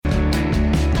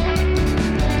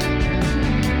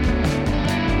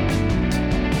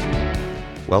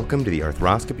Welcome to the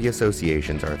Arthroscopy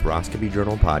Association's Arthroscopy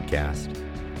Journal podcast.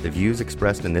 The views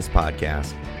expressed in this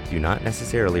podcast do not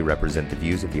necessarily represent the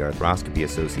views of the Arthroscopy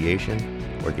Association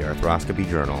or the Arthroscopy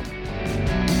Journal.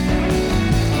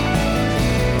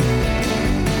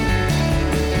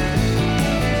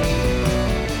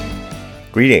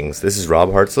 Greetings, this is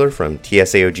Rob Hartzler from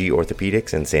TSAOG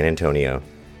Orthopedics in San Antonio.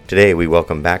 Today we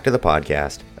welcome back to the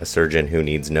podcast a surgeon who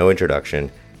needs no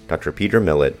introduction, Dr. Peter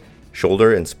Millett,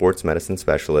 shoulder and sports medicine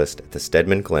specialist at the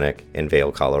Steadman Clinic in Vail,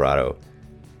 Colorado.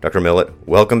 Dr. Millett,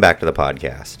 welcome back to the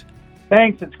podcast.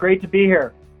 Thanks, it's great to be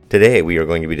here. Today we are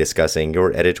going to be discussing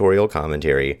your editorial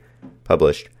commentary,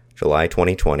 published July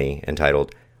 2020,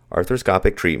 entitled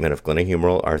Arthroscopic Treatment of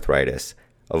Glenohumeral Arthritis,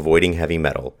 Avoiding Heavy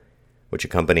Metal, which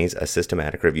accompanies a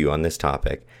systematic review on this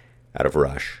topic out of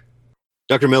Rush.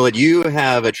 Dr. Millett, you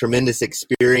have a tremendous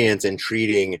experience in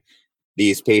treating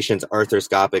these patients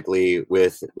arthroscopically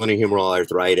with glenohumeral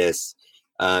arthritis,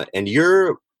 and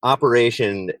your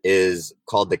operation is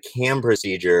called the CAM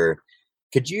procedure.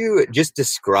 Could you just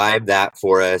describe that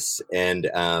for us and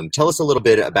tell us a little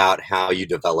bit about how you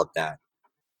developed that?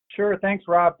 Sure. Thanks,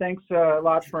 Rob. Thanks a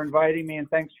lot for inviting me, and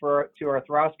thanks to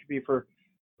Arthroscopy for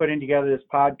putting together this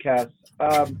podcast.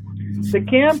 The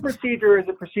CAM procedure is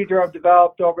a procedure I've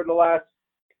developed over the last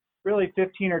really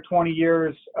 15 or 20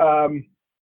 years.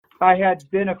 I had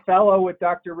been a fellow with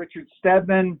Dr. Richard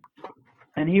Steadman,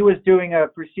 and he was doing a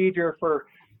procedure for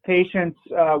patients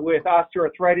with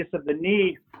osteoarthritis of the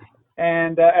knee.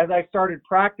 And as I started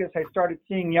practice, I started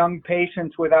seeing young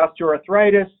patients with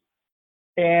osteoarthritis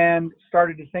and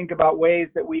started to think about ways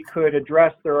that we could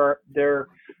address their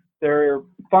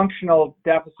functional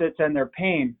deficits and their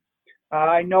pain.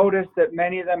 I noticed that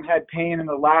many of them had pain in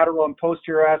the lateral and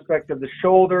posterior aspect of the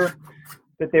shoulder,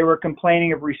 that they were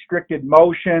complaining of restricted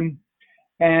motion,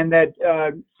 and that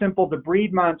simple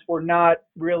debridements were not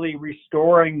really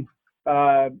restoring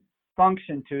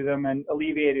function to them and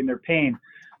alleviating their pain.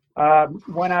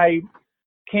 When I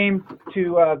came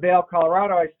to Vail,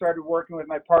 Colorado, I started working with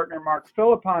my partner, Mark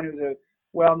Philippon, who's a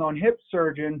well-known hip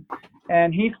surgeon,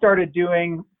 and he started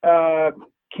doing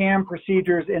CAM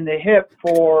procedures in the hip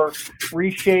for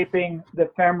reshaping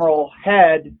the femoral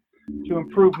head to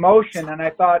improve motion. And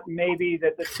I thought maybe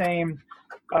that the same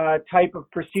type of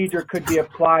procedure could be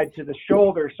applied to the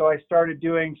shoulder. So I started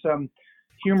doing some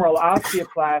humeral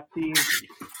osteoplasties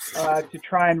to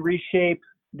try and reshape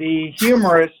the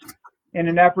humerus in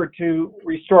an effort to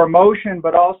restore motion,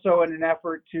 but also in an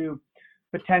effort to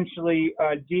potentially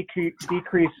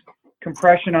decrease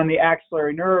compression on the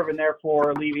axillary nerve and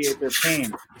therefore alleviate their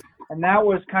pain. And that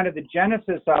was kind of the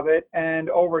genesis of it. And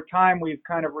over time, we've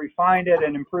kind of refined it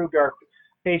and improved our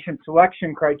patient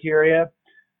selection criteria.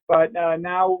 But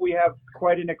now we have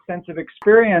quite an extensive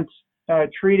experience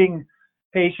treating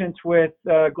patients with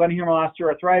glenohumeral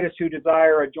osteoarthritis who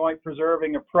desire a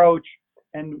joint-preserving approach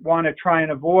and want to try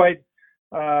and avoid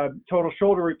total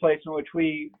shoulder replacement, which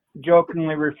we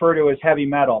jokingly refer to as heavy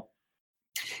metal.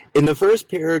 In the first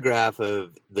paragraph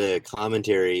of the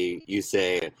commentary, you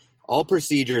say, all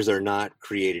procedures are not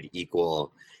created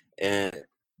equal. And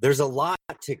there's a lot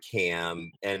to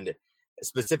CAM, and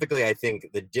specifically, I think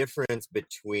the difference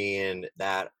between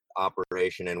that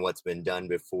operation and what's been done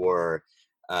before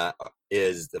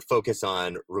is the focus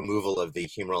on removal of the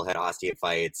humeral head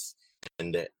osteophytes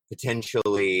and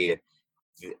potentially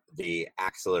the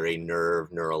axillary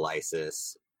nerve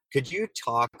neurolysis. Could you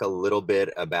talk a little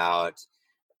bit about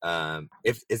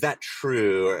is that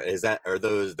true, or are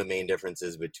those the main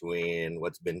differences between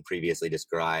what's been previously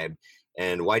described,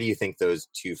 and why do you think those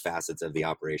two facets of the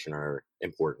operation are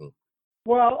important?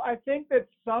 Well, I think that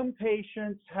some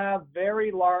patients have very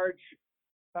large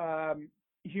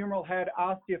humeral head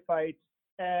osteophytes,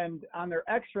 and on their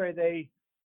x-ray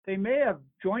they may have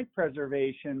joint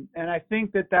preservation, and I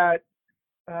think that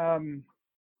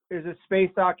is a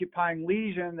space-occupying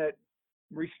lesion that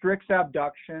restricts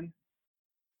abduction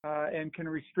and can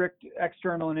restrict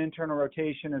external and internal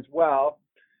rotation as well.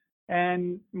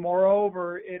 And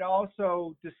moreover, it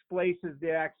also displaces the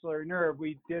axillary nerve.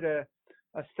 We did a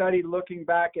study looking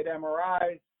back at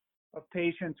MRIs of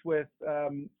patients with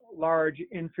large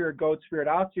inferior goat spirit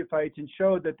osteophytes and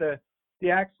showed that the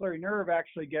axillary nerve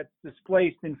actually gets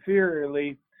displaced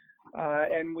inferiorly.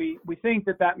 And we think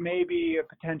that may be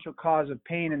a potential cause of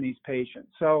pain in these patients.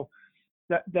 So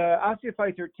the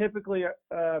osteophytes are typically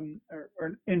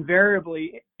or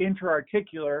invariably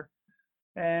interarticular,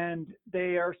 and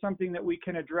they are something that we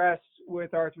can address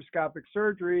with arthroscopic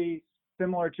surgery,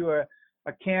 similar to a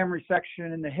CAM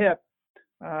resection in the hip.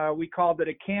 We called it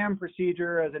a CAM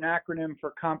procedure as an acronym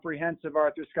for comprehensive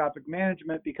arthroscopic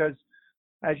management because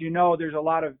as you know, there's a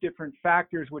lot of different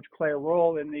factors which play a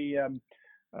role in the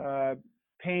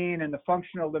pain and the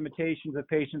functional limitations of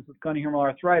patients with glenohumeral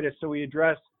arthritis. So we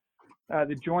address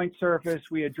the joint surface,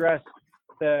 we address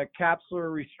the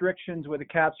capsular restrictions with a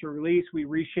capsular release, we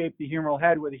reshape the humeral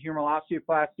head with a humeral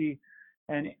osteoplasty,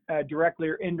 and directly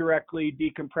or indirectly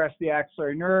decompress the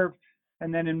axillary nerve.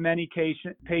 And then in many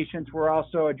patients, we're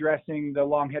also addressing the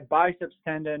long head biceps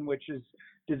tendon, which is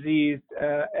diseased,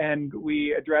 and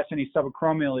we address any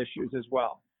subacromial issues as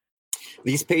well.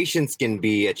 These patients can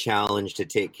be a challenge to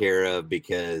take care of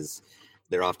because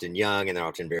they're often young and they're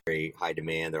often very high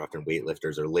demand. They're often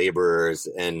weightlifters or laborers.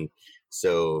 And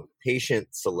so patient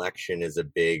selection is a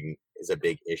big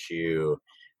issue.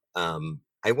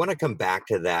 I want to come back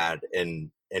to that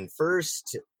and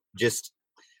first just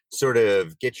sort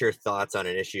of get your thoughts on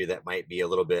an issue that might be a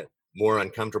little bit more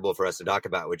uncomfortable for us to talk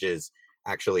about, which is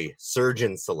actually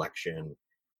surgeon selection.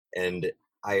 And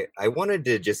I wanted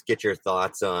to just get your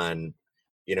thoughts on,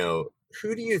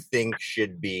 who do you think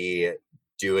should be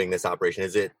doing this operation?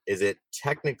 Is it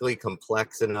technically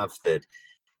complex enough that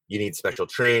you need special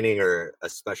training or a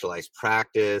specialized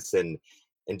practice? And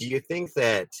do you think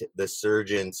that the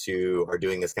surgeons who are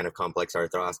doing this kind of complex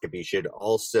arthroscopy should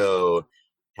also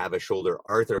have a shoulder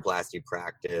arthroplasty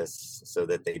practice so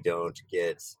that they don't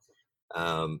get,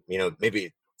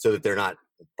 maybe so that they're not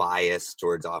biased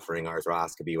towards offering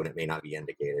arthroscopy when it may not be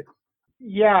indicated?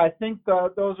 Yeah, I think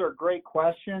those are great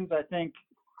questions. I think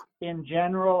in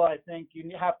general, I think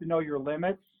you have to know your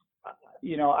limits.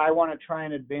 I want to try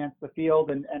and advance the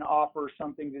field and offer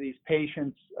something to these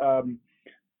patients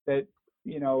that,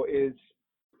 is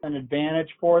an advantage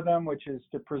for them, which is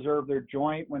to preserve their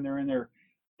joint when they're in their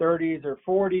 30s or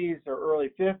 40s or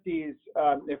early 50s.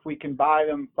 If we can buy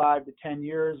them 5 to 10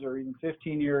 years or even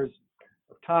 15 years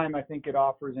of time, I think it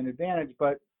offers an advantage.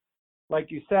 But like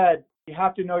you said, you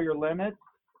have to know your limits.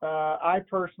 I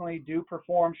personally do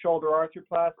perform shoulder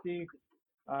arthroplasty.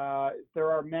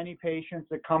 There are many patients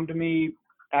that come to me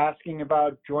asking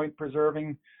about joint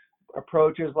preserving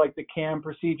approaches like the CAM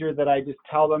procedure that I just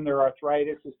tell them their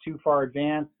arthritis is too far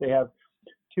advanced. They have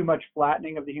too much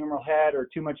flattening of the humeral head or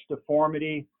too much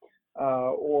deformity,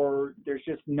 or there's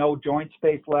just no joint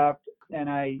space left. And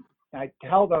I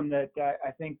tell them that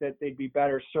I think that they'd be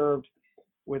better served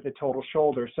with a total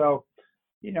shoulder. So,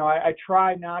 I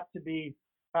try not to be,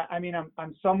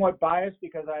 I'm somewhat biased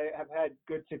because I have had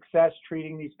good success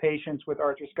treating these patients with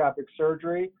arthroscopic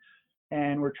surgery,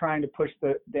 and we're trying to push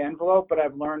the envelope. But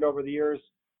I've learned over the years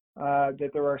that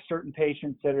there are certain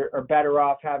patients that are better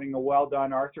off having a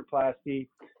well-done arthroplasty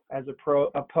as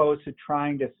opposed to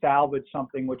trying to salvage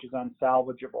something which is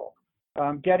unsalvageable.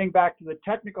 Getting back to the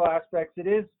technical aspects, it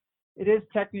is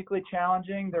technically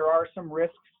challenging. There are some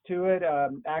risks to it.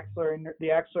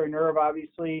 The axillary nerve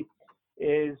obviously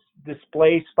is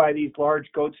displaced by these large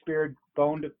goat spear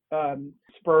bone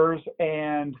spurs,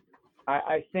 and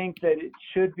I think that it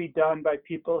should be done by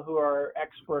people who are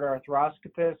expert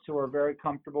arthroscopists, who are very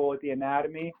comfortable with the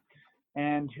anatomy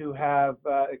and who have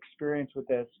experience with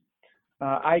this.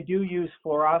 I do use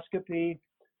fluoroscopy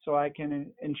so I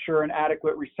can ensure an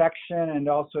adequate resection and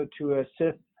also to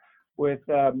assist with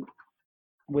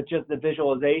just the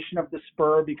visualization of the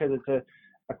spur, because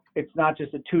it's not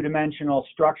just a two-dimensional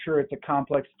structure, it's a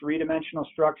complex three-dimensional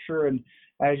structure. And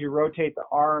as you rotate the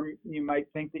arm, you might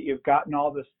think that you've gotten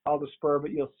all the spur,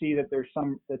 but you'll see that there's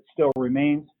some that still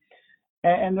remains.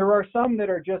 And there are some that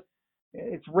are just,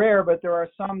 it's rare, but there are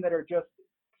some that are just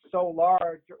so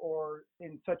large or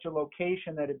in such a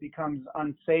location that it becomes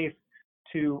unsafe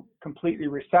to completely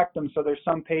resect them. So there's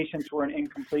some patients where an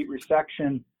incomplete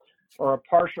resection or a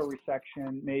partial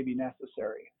resection may be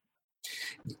necessary.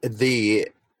 The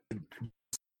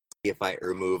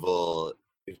removal,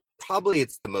 probably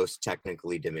it's the most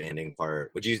technically demanding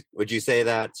part. Would you say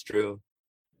that's true?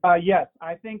 Yes,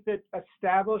 I think that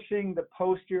establishing the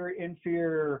posterior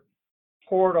inferior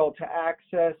portal to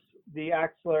access the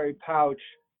axillary pouch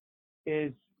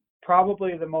is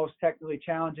probably the most technically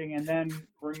challenging, and then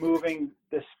removing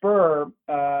the spur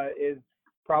is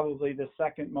probably the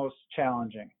second most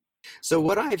challenging. So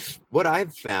what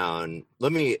I've found,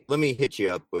 let me hit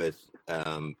you up with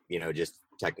just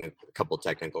a couple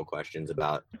technical questions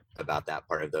about that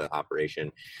part of the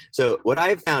operation. So what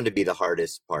I've found to be the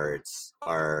hardest parts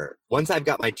are, once I've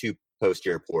got my two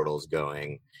posterior portals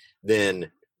going, then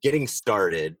getting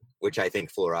started, which I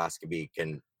think fluoroscopy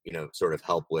can sort of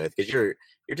help with, because you're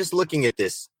just looking at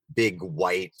this big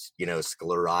white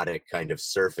sclerotic kind of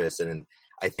surface, and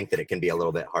I think that it can be a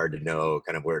little bit hard to know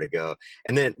kind of where to go.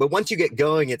 And then, but once you get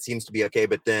going, it seems to be okay.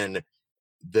 But then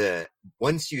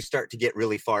once you start to get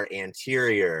really far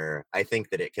anterior, I think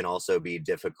that it can also be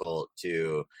difficult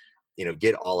to,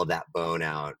 get all of that bone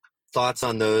out. Thoughts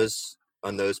on those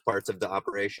parts of the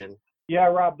operation? Yeah,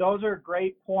 Rob, those are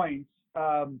great points.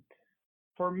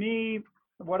 For me,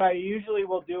 what I usually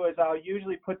will do is I'll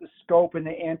usually put the scope in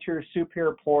the anterior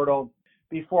superior portal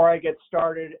before I get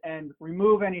started and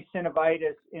remove any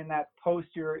synovitis in that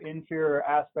posterior inferior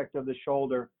aspect of the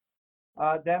shoulder.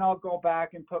 Then I'll go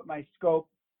back and put my scope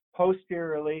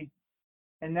posteriorly,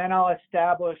 and then I'll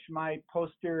establish my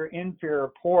posterior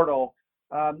inferior portal.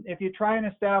 If you try and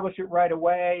establish it right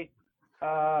away,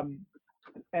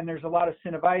 and there's a lot of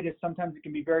synovitis, sometimes it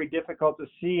can be very difficult to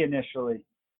see initially.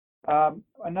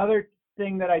 Another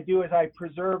thing that I do is I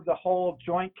preserve the whole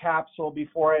joint capsule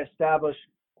before I establish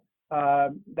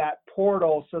that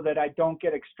portal so that I don't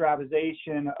get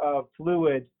extravasation of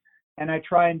fluid. And I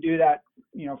try and do that,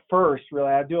 first,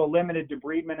 really. I do a limited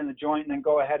debridement in the joint and then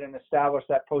go ahead and establish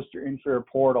that posterior inferior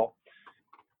portal.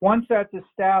 Once that's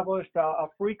established,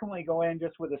 I'll frequently go in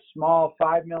just with a small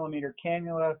 5mm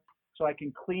cannula so I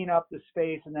can clean up the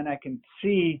space and then I can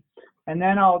see. And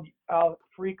then I'll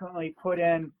frequently put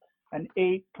in an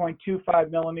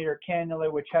 8.25mm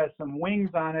cannula, which has some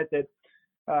wings on it that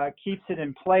keeps it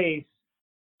in place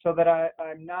so that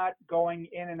I'm not going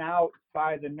in and out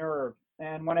by the nerve.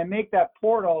 And when I make that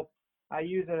portal, I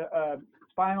use a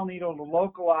spinal needle to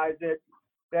localize it.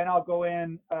 Then I'll go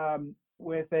in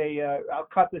with I'll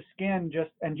cut the skin,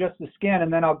 just the skin,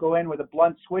 and then I'll go in with a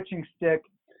blunt switching stick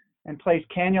and place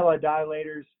cannula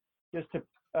dilators just to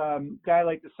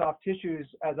dilate the soft tissues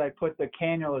as I put the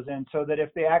cannulas in, so that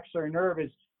if the axillary nerve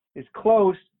is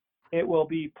close, it will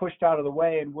be pushed out of the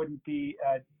way and wouldn't be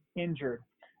injured.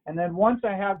 And then once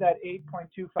I have that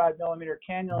 8.25mm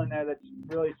cannula in there that's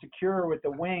really secure with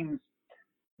the wings,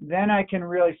 then I can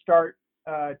really start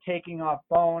taking off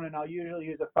bone, and I'll usually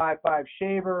use a 5.5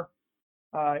 shaver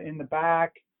in the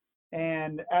back.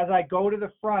 And as I go to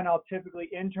the front, I'll typically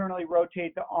internally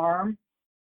rotate the arm.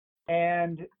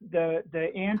 And the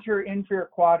anterior inferior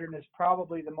quadrant is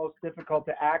probably the most difficult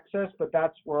to access, but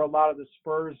that's where a lot of the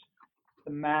spurs,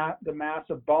 the mass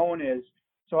of bone is.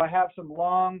 So I have some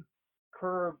long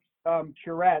curved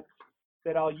curettes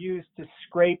that I'll use to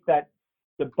scrape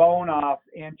the bone off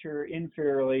anterior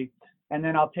inferiorly, and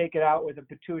then I'll take it out with a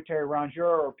pituitary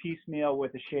rongeur or piecemeal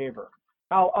with a shaver.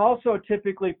 I'll also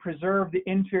typically preserve the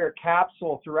inferior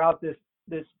capsule throughout this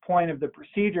point of the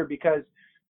procedure, because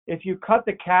if you cut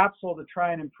the capsule to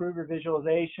try and improve your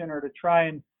visualization or to try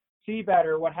and see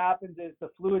better, what happens is the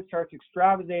fluid starts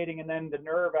extravasating and then the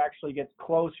nerve actually gets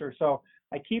closer. So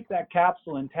I keep that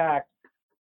capsule intact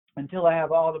until I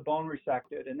have all the bone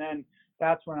resected, and then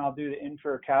that's when I'll do the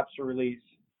inferior capsule release.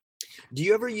 Do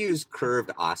you ever use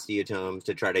curved osteotomes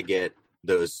to try to get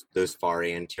those far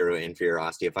anterior inferior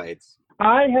osteophytes?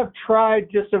 I have tried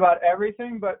just about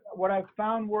everything, but what I've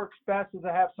found works best is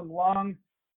I have some long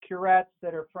curettes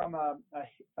that are from a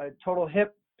total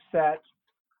hip set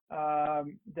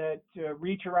that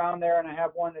reach around there, and I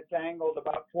have one that's angled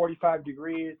about 45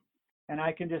 degrees, and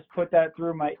I can just put that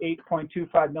through my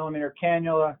 8.25mm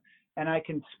cannula, and I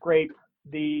can scrape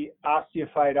the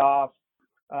osteophyte off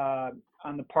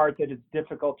on the part that is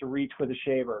difficult to reach with a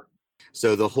shaver.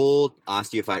 So the whole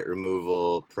osteophyte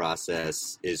removal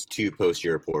process is 2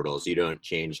 posterior portals. You don't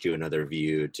change to another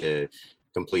view to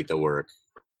complete the work.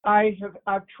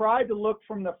 I've tried to look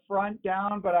from the front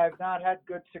down, but I've not had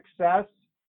good success.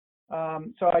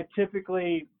 So I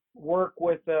typically work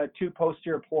with 2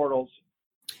 posterior portals.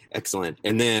 Excellent.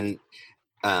 And then,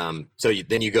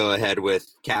 then you go ahead with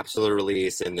capsular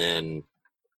release, and then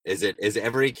is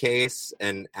every case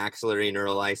an axillary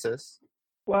neurolysis?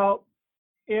 Well,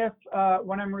 if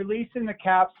when I'm releasing the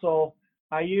capsule,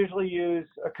 I usually use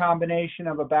a combination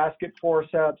of a basket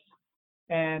forceps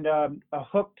and a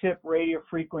hook tip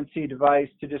radiofrequency device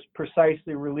to just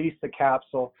precisely release the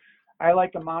capsule. I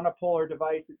like a monopolar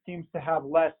device. It seems to have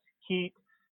less heat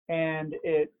and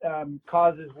it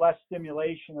causes less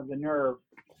stimulation of the nerve.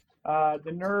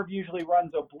 The nerve usually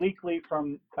runs obliquely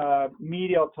from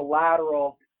medial to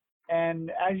lateral,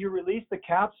 and as you release the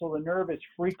capsule, the nerve is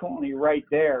frequently right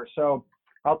there. So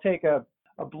I'll take a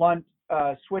blunt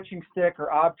switching stick or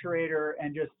obturator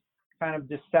and just kind of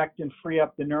dissect and free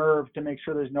up the nerve to make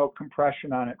sure there's no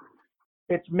compression on it.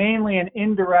 It's mainly an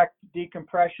indirect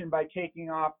decompression by taking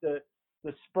off the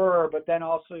spur, but then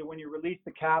also when you release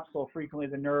the capsule, frequently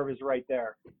the nerve is right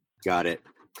there. Got it.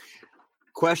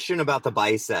 Question about the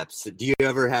biceps. Do you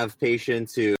ever have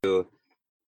patients who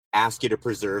ask you to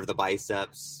preserve the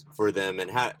biceps for them, and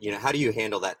how do you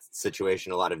handle that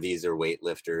situation? A lot of these are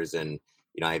weightlifters, and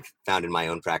I've found in my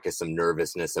own practice some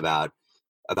nervousness about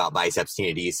about biceps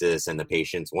tenodesis and the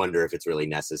patients wonder if it's really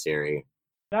necessary?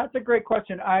 That's a great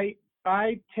question. I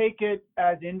take it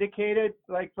as indicated.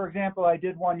 Like, for example, I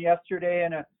did one yesterday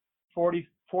in a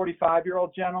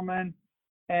 45-year-old gentleman,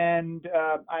 and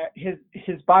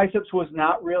his biceps was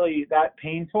not really that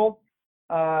painful.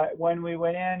 When we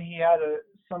went in, he had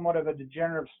somewhat of a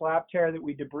degenerative slap tear that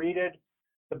we debrided.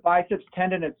 The biceps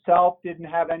tendon itself didn't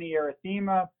have any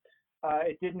erythema.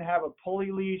 It didn't have a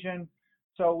pulley lesion,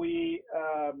 so we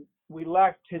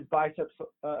left his biceps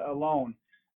alone.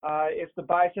 If the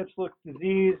biceps looks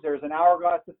diseased, there's an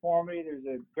hourglass deformity, there's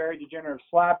a very degenerative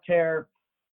slap tear,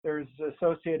 there's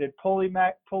associated pulley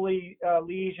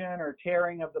lesion or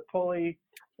tearing of the pulley,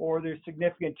 or there's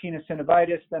significant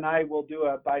tenosynovitis, then I will do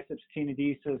a biceps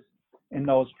tenodesis in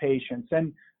those patients.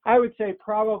 And I would say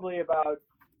probably about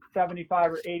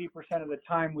 75 or 80% of the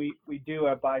time we do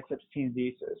a biceps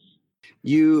tenodesis.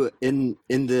 You, in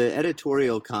the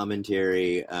editorial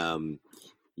commentary,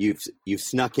 you've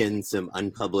snuck in some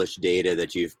unpublished data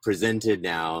that you've presented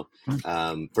now,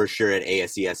 for sure at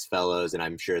ASES Fellows, and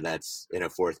I'm sure that's in a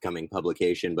forthcoming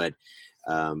publication. But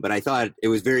I thought it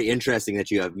was very interesting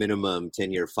that you have minimum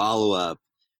 10-year follow-up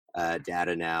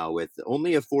data now with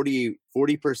only a 40%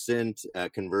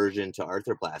 conversion to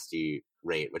arthroplasty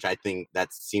rate, which I think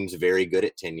that seems very good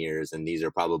at 10 years. And these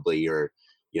are probably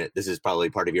this is probably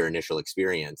part of your initial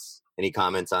experience. Any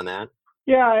comments on that?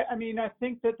 Yeah, I mean, I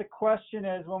think that the question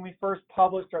is, when we first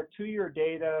published our 2-year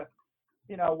data,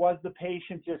 was the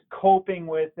patient just coping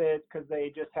with it because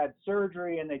they just had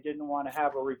surgery and they didn't want to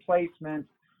have a replacement?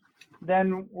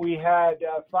 Then we had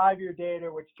 5-year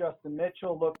data, which Justin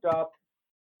Mitchell looked up,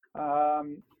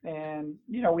 and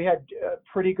we had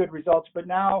pretty good results. But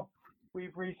now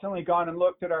we've recently gone and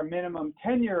looked at our minimum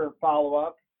 10-year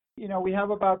follow-up. We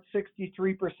have about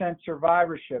 63%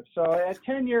 survivorship. So at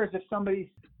 10 years, if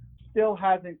somebody still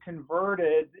hasn't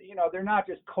converted, they're not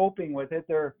just coping with it.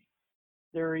 They're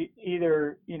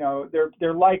either,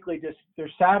 they're likely just, they're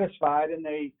satisfied and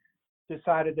they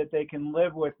decided that they can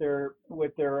live with their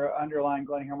underlying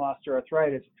glenohumeral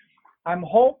osteoarthritis. I'm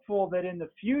hopeful that in the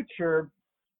future,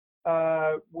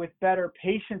 with better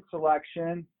patient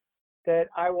selection, that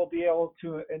I will be able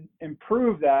to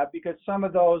improve that, because some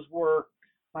of those were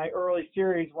my early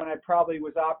series when I probably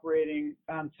was operating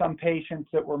on some patients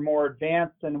that were more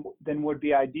advanced than would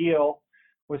be ideal,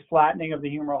 with flattening of the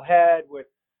humeral head, with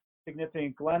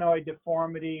significant glenoid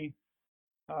deformity,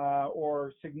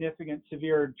 or significant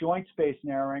severe joint space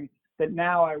narrowing, that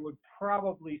now I would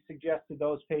probably suggest to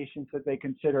those patients that they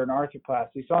consider an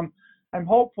arthroplasty. So I'm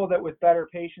hopeful that with better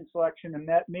patient selection, and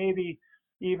that maybe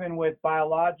even with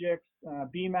biologics,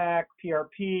 BMAC,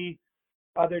 PRP,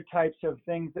 other types of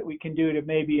things that we can do to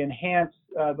maybe enhance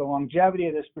the longevity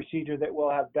of this procedure, that we'll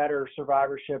have better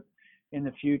survivorship in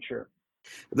the future.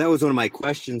 That was one of my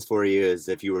questions for you, is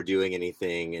if you were doing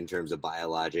anything in terms of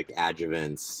biologic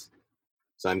adjuvants.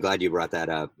 So I'm glad you brought that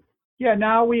up. Yeah,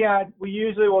 now we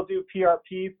usually will do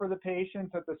PRP for the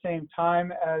patients at the same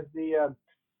time as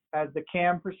the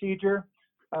CAM procedure.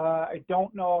 I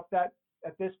don't know if that,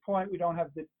 at this point, we don't have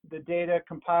the data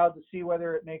compiled to see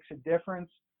whether it makes a difference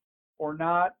or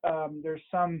not. There's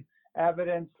some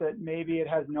evidence that maybe it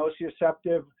has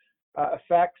nociceptive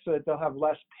effects, so that they'll have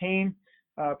less pain.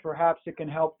 Perhaps it can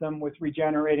help them with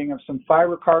regenerating of some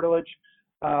fibrocartilage.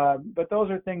 But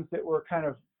those are things that we're kind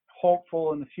of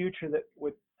hopeful in the future that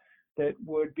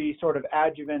would be sort of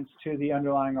adjuvants to the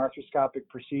underlying arthroscopic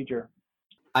procedure.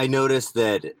 I noticed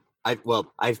that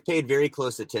I've paid very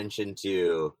close attention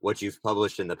to what you've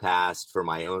published in the past for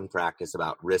my own practice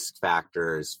about risk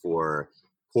factors for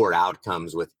poor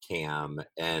outcomes with CAM,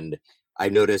 and I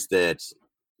noticed that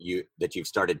you've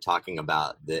started talking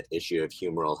about the issue of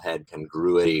humeral head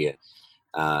congruity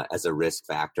as a risk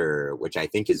factor, which I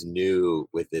think is new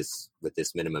with this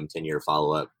minimum 10-year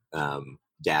follow-up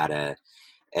data.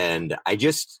 And I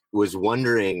just was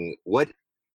wondering, what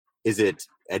is it?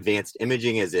 Advanced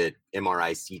imaging? Is it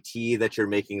MRI CT that you're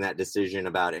making that decision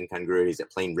about incongruity? Is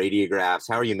it plain radiographs?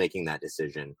 How are you making that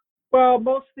decision? Well,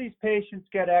 most of these patients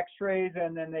get x-rays,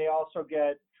 and then they also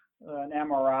get an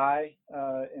MRI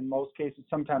in most cases,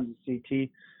 sometimes a CT.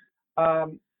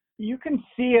 You can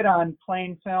see it on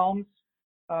plain films.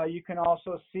 You can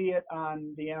also see it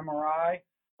on the MRI.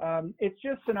 It's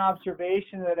just an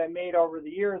observation that I made over the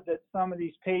years, that some of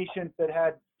these patients that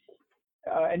had,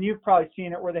 and you've probably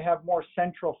seen it, where they have more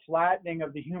central flattening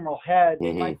of the humeral head,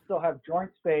 they might still have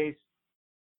joint space.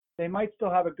 They might still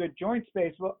have a good joint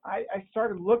space. Well, I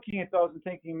started looking at those and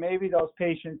thinking maybe those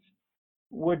patients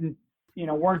weren't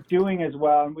doing as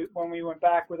well. And when we went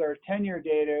back with our 10-year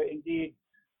data, indeed,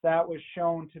 that was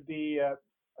shown to be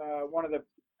one of the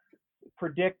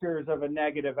predictors of a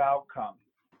negative outcome.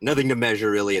 Nothing to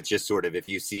measure really. It's just sort of if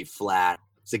you see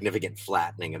significant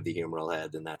flattening of the humeral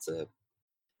head, then that's a...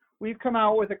 We've come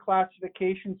out with a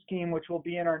classification scheme, which will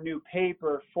be in our new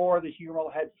paper for the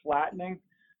humeral head flattening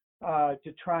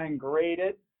to try and grade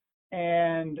it.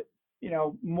 And,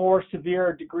 more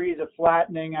severe degrees of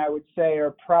flattening, I would say,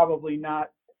 are probably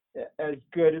not as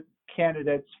good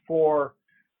candidates for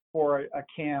a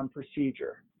CAM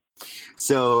procedure.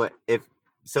 So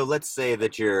let's say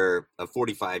that you're a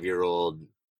 45-year-old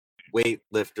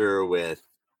weightlifter with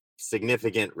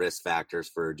significant risk factors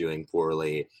for doing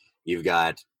poorly. You've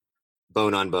got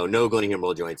bone on bone, no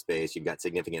glenohumeral joint space. You've got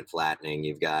significant flattening.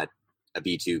 You've got a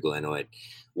B2 glenoid.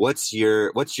 What's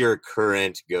your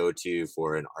current go-to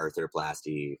for an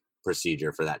arthroplasty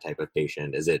procedure for that type of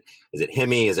patient? Is it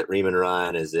Hemi? Is it Riemann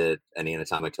run? Is it an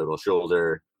anatomic total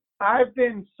shoulder? I've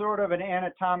been sort of an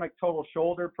anatomic total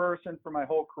shoulder person for my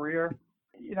whole career.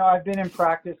 I've been in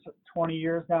practice 20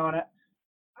 years now, and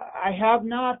I have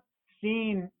not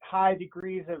seen high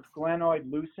degrees of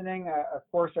glenoid loosening. Of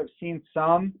course, I've seen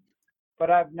some, but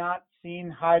I've not seen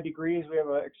high degrees. We have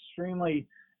an extremely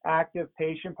active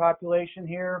patient population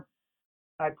here.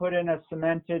 I put in a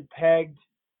cemented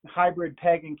hybrid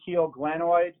peg and keel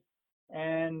glenoid,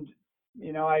 and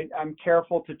I'm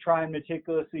careful to try and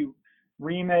meticulously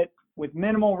ream it with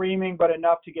minimal reaming, but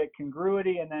enough to get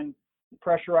congruity, and then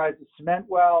pressurize the cement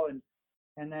well,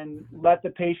 and then let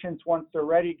the patients, once they're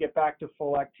ready, get back to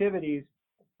full activities.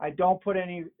 I don't put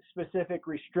any specific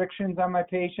restrictions on my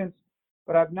patients,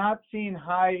 but I've not seen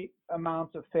high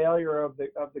amounts of failure of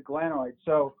the glenoid.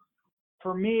 So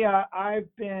for me, I've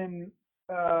been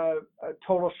a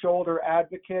total shoulder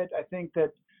advocate. I think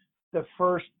that the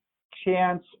first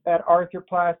chance at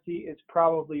arthroplasty is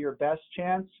probably your best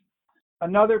chance.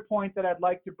 Another point that I'd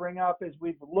like to bring up is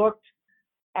we've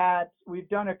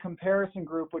done a comparison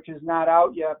group, which is not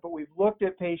out yet, but we've looked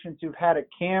at patients who've had a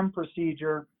CAM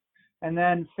procedure and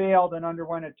then failed and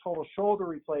underwent a total shoulder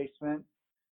replacement,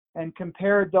 and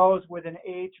compared those with an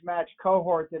age-matched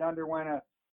cohort that underwent a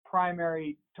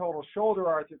primary total shoulder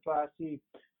arthroplasty,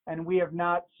 and we have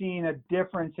not seen a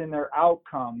difference in their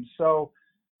outcomes. So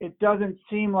it doesn't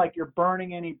seem like you're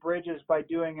burning any bridges by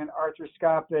doing an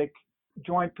arthroscopic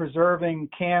joint preserving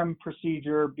CAM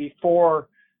procedure before,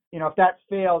 if that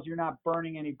fails, you're not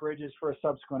burning any bridges for a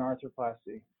subsequent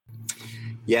arthroplasty.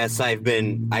 Yes,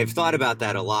 I've thought about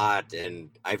that a lot, and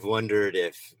I've wondered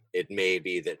if it may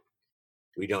be that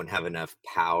we don't have enough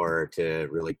power to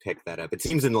really pick that up. It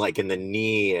seems in the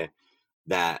knee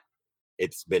that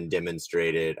it's been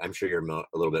demonstrated. I'm sure you're a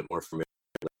little bit more familiar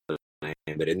with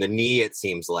it, but in the knee, it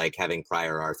seems like having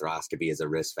prior arthroscopy is a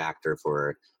risk factor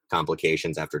for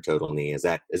complications after total knee. Is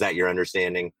that your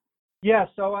understanding? Yeah.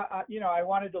 So I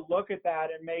wanted to look at that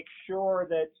and make sure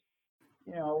that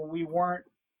we weren't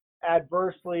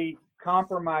adversely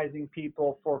compromising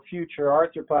people for future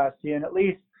arthroplasty, and at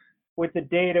least with the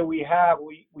data we have,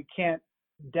 we can't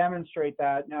demonstrate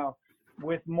that. Now,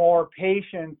 with more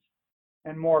patients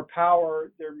and more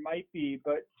power, there might be,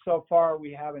 but so far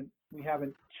we haven't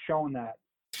shown that.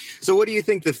 So what do you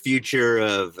think the future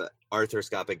of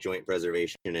arthroscopic joint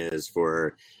preservation is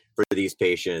for these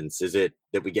patients? Is it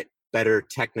that we get better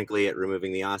technically at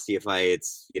removing the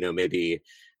osteophytes, maybe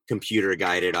computer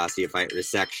guided osteophyte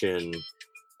resection,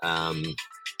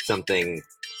 something,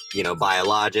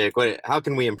 biologic? How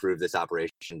can we improve this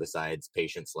operation besides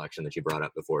patient selection that you brought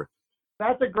up before?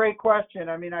 That's a great question.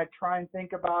 I mean, I try and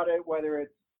think about it, whether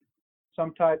it's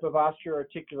some type of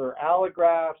osteoarticular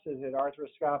allografts, is it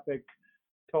arthroscopic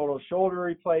total shoulder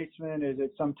replacement, is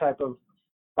it some type of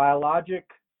biologic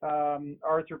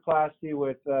arthroplasty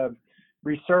with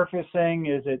resurfacing,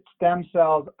 is it stem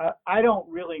cells? I don't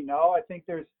really know. I think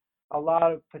there's a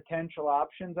lot of potential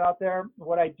options out there.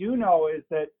 What I do know is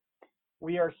that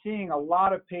we are seeing a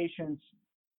lot of patients,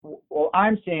 well,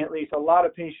 I'm seeing at least a lot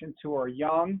of patients who are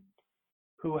young,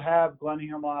 who have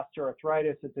glenohumeral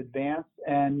osteoarthritis that's advanced,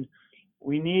 and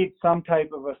we need some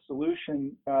type of a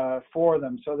solution for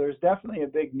them. So there's definitely a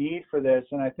big need for this,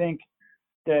 and I think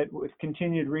that with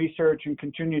continued research and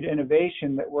continued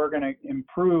innovation that we're going to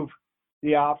improve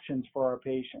the options for our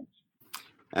patients.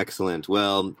 Excellent.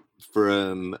 Well,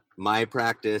 from my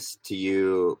practice to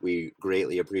you, we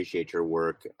greatly appreciate your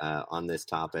work on this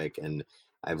topic, and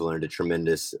I've learned a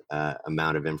tremendous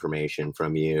amount of information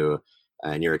from you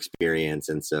and your experience.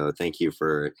 And so thank you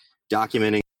for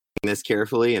documenting this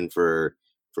carefully and for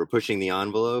pushing the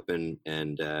envelope and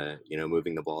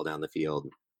moving the ball down the field.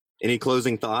 Any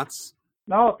closing thoughts?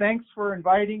 No, thanks for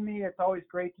inviting me. It's always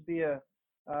great to be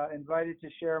invited to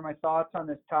share my thoughts on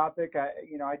this topic.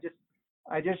 I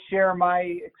I just share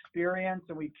my experience,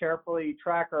 and we carefully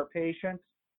track our patients.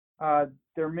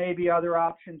 There may be other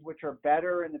options which are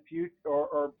better in the future,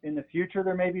 or in the future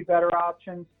there may be better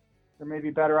options. There may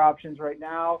be better options right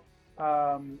now.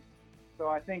 So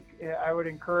I think I would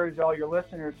encourage all your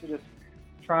listeners to just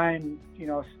try and,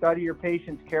 study your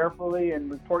patients carefully and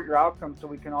report your outcomes so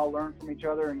we can all learn from each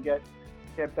other and get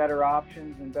better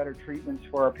options and better treatments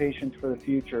for our patients for the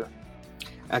future.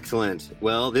 Excellent.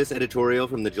 Well, this editorial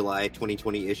from the July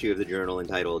 2020 issue of the journal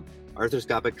entitled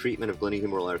Arthroscopic Treatment of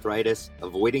Glenohumeral Arthritis,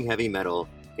 Avoiding Heavy Metal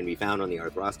can be found on the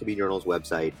Arthroscopy Journal's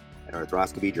website at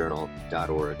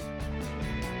arthroscopyjournal.org.